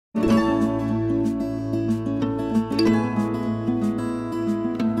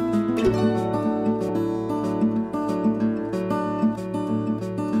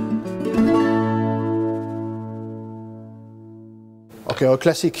Okay, a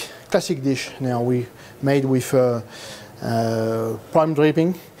classic dish now we made with prime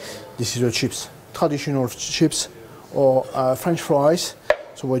dripping. This is the chips, traditional chips or French fries.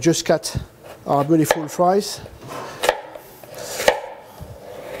 So we just cut our beautiful fries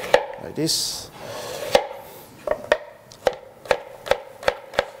like this.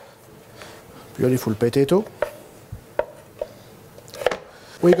 Beautiful potato.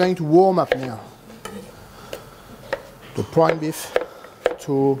 We're going to warm up now the prime beef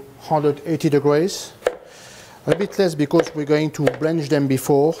to 180 degrees. A bit less because we're going to blanch them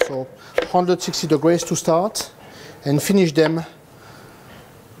before, so 160 degrees to start and finish them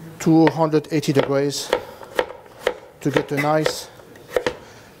to 180 degrees to get a nice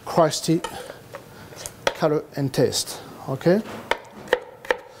crusty color and taste. Okay?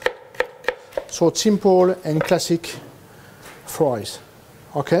 So it's simple and classic fries.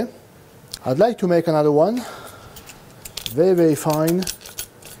 Okay? I'd like to make another one, very fine,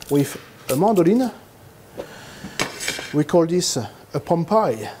 with a mandoline. We call this a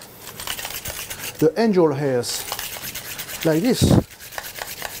pompai. The angel hairs, like this.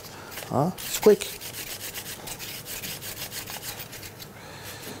 It's quick.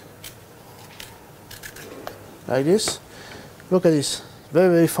 Like this. Look at this,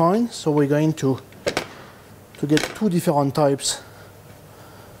 very fine. So we're going to get two different types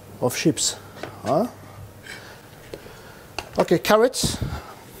of chips. Okay, carrots.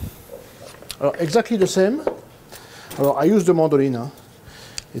 Exactly the same. I use the mandoline.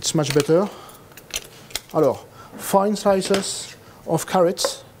 It's much better. Fine slices of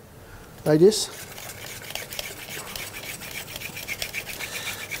carrots, like this.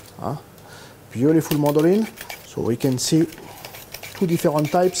 Beautiful mandoline. So we can see two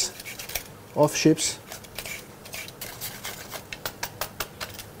different types of chips.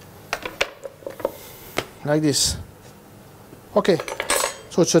 Like this. Okay,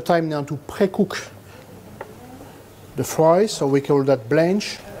 so it's a time now to pre-cook the fries, so we call that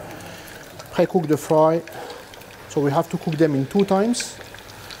blanch. Pre-cook the fry, so we have to cook them in 2 times.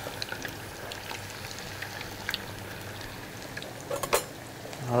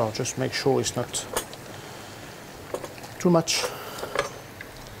 Just make sure it's not too much.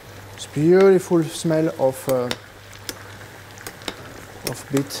 It's beautiful smell of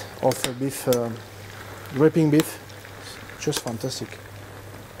beef, dripping beef. Just fantastic.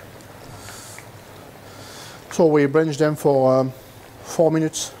 So we blanch them for 4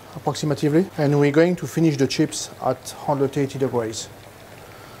 minutes approximately, and we're going to finish the chips at 180 degrees.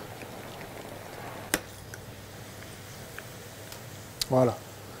 Voila.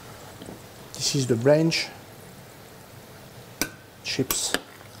 This is the blanch chips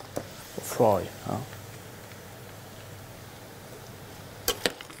or fry.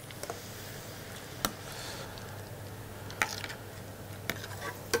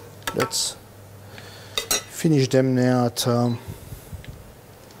 Let's finish them now at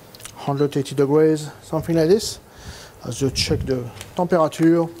 180 degrees, something like this. Let's just check the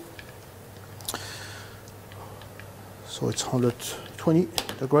temperature. So it's 120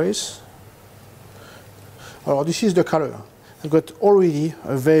 degrees. This is the color. I've got already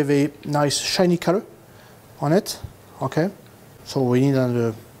a very nice shiny color on it. Okay, so we need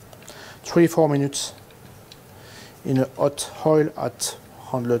another 3-4 minutes in a hot oil at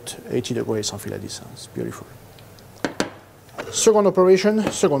 180 degrees, something like this. It's beautiful. Second operation,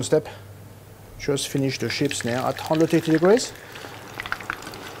 second step. Just finish the chips now at 180 degrees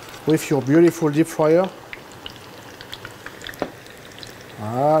with your beautiful deep fryer.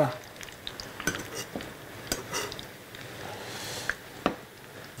 Voilà.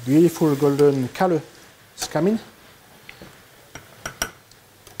 Beautiful golden color is coming.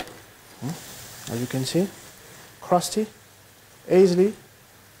 As you can see, crusty, easily.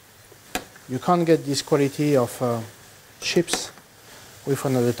 You can't get this quality of chips with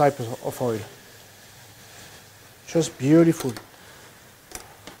another type of oil. Just beautiful.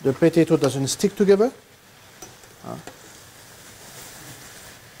 The potato doesn't stick together.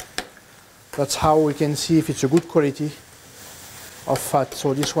 That's how we can see if it's a good quality of fat.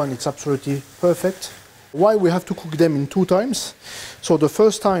 So this one, it's absolutely perfect. Why we have to cook them in 2 times? So the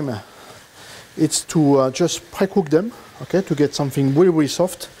first time it's to just pre-cook them, okay, to get something really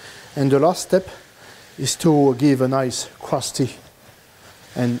soft. And the last step is to give a nice crusty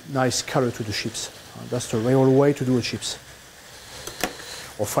and nice color to the chips. That's the real way to do a chips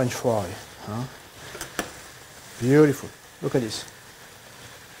or French fry. Beautiful. Look at this.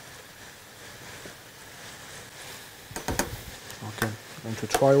 Okay, I'm going to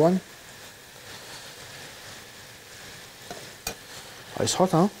try one. It's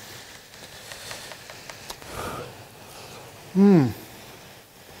hot, huh?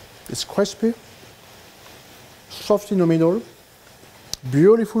 It's crispy, soft in the middle,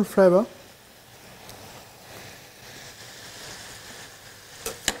 beautiful flavor.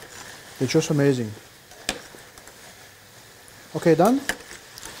 It's just amazing. Okay, done.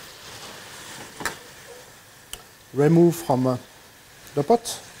 Remove from the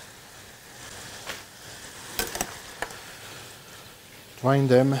pot. Drying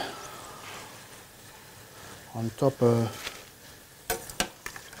them on top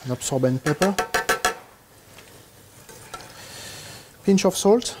an absorbent pepper. Pinch of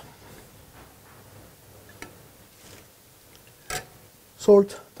salt.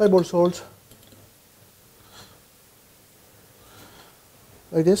 Salt, table salt.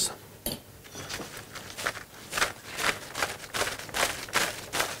 Like this.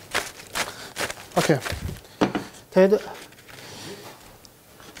 Okay. Ted,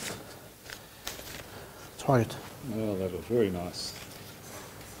 try it. Oh, that was very nice.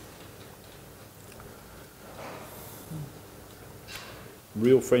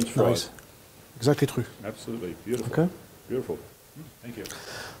 Real French fries. Nice. Exactly true. Absolutely beautiful. Okay. Beautiful. Thank you.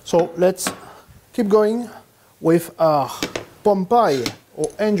 So let's keep going with our pomme pie or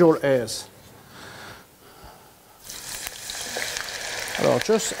angel hairs. Alors,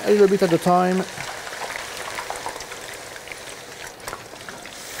 just a little bit at a time.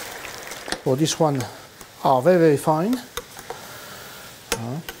 So this one are very, very fine.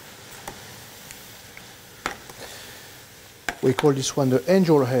 We call this one the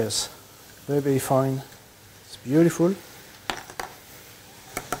angel hairs. Very, very fine. It's beautiful.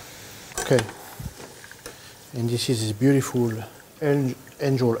 Okay. And this is this beautiful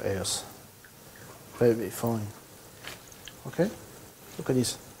angel hairs. Very, very fine. Okay. Look at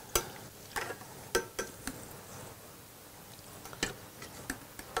this.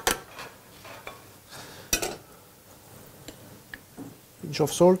 Pinch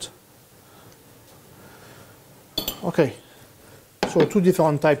of salt. Okay. So two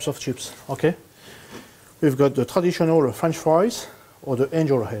different types of chips. Okay. We've got the traditional French fries or the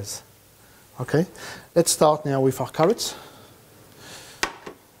angel hairs. Okay. Let's start now with our carrots.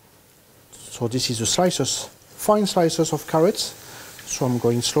 So this is the slices, fine slices of carrots. So I'm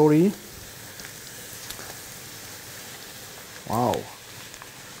going slowly. Wow.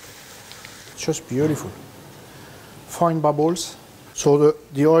 It's just beautiful. Fine bubbles. So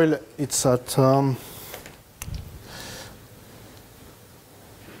the oil, it's at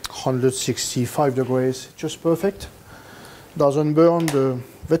 165 degrees, just perfect. Doesn't burn the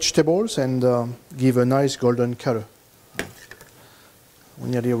vegetables and give a nice golden color. We're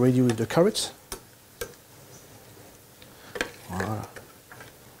nearly ready with the carrots. Voilà.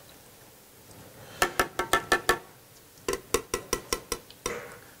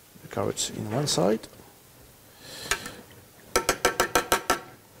 The carrots in one side.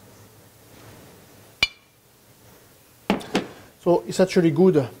 So it's actually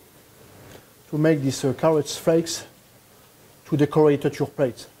good to make these carrots flakes to decorate your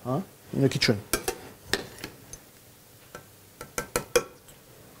plate in the kitchen.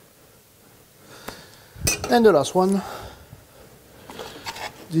 And the last one,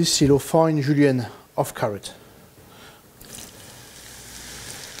 this little fine julienne of carrot.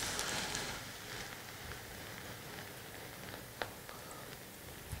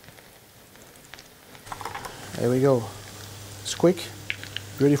 There we go. It's quick,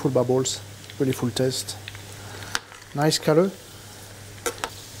 beautiful bubbles, beautiful taste, nice color.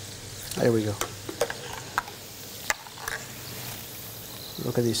 There we go.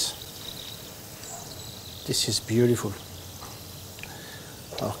 Look at this. This is beautiful.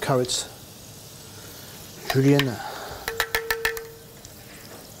 Our carrots, julienne.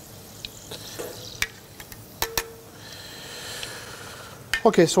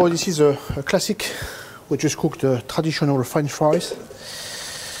 Okay, so this is a classic. We just cooked traditional French fries.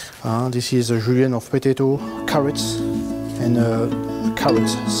 This is a julienne of potato, carrots, and carrot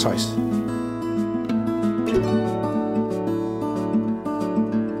slice.